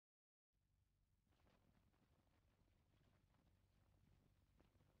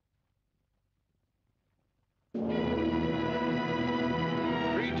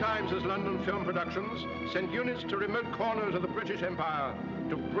Clements' London film productions sent units to remote corners of the British Empire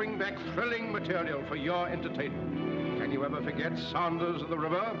to bring back thrilling material for your entertainment. Can you ever forget Sanders of the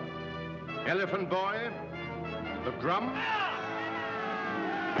River, Elephant Boy, The Drum?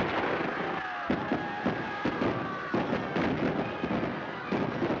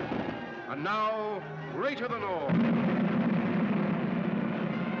 And now, greater than all.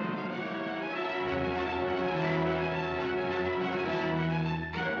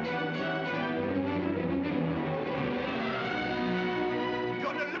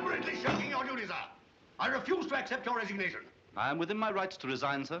 You're deliberately shirking your duty, sir. I refuse to accept your resignation. I am within my rights to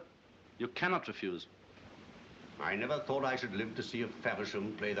resign, sir. You cannot refuse. I never thought I should live to see a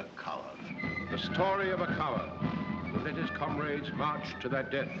Faversham play the coward. The story of a coward who let his comrades march to their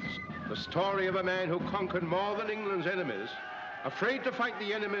deaths. The story of a man who conquered more than England's enemies. Afraid to fight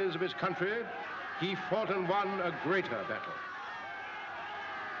the enemies of his country, he fought and won a greater battle.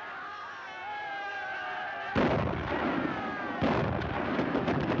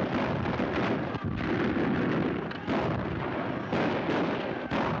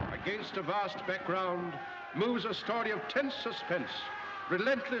 Against a vast background moves a story of tense suspense,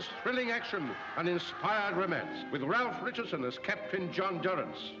 relentless thrilling action, and inspired romance, with Ralph Richardson as Captain John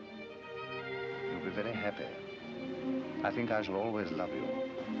Durrance. You'll be very happy. I think I shall always love you.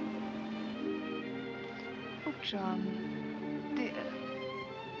 Oh, John, dear.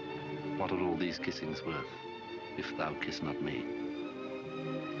 What are all these kissings worth, if thou kiss not me?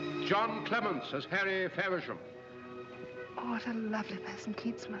 John Clements as Harry Faversham. Oh, what a lovely person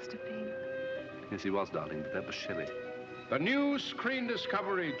Keats must have been. Yes, he was, darling, but that was Shelley. The new screen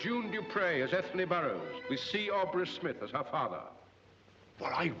discovery, June Duprez as Ethne Burrows, with C. Aubrey Smith as her father.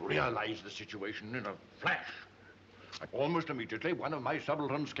 Well, I realized the situation in a flash. Almost immediately, one of my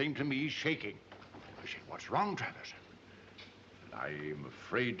subalterns came to me shaking. I said, "What's wrong, Travers?" "I'm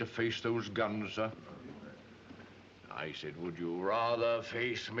afraid to face those guns, sir." I said, "Would you rather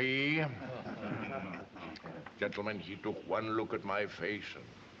face me?" Gentlemen, he took one look at my face and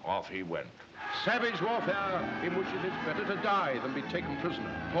off he went. Savage warfare in which it is better to die than be taken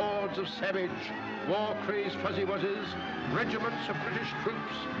prisoner. Hordes of savage, war-crazed fuzzy-wuzzies, regiments of British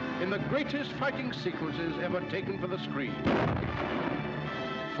troops in the greatest fighting sequences ever taken for the screen.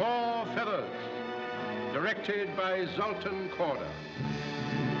 Four Feathers, directed by Zoltan Korda.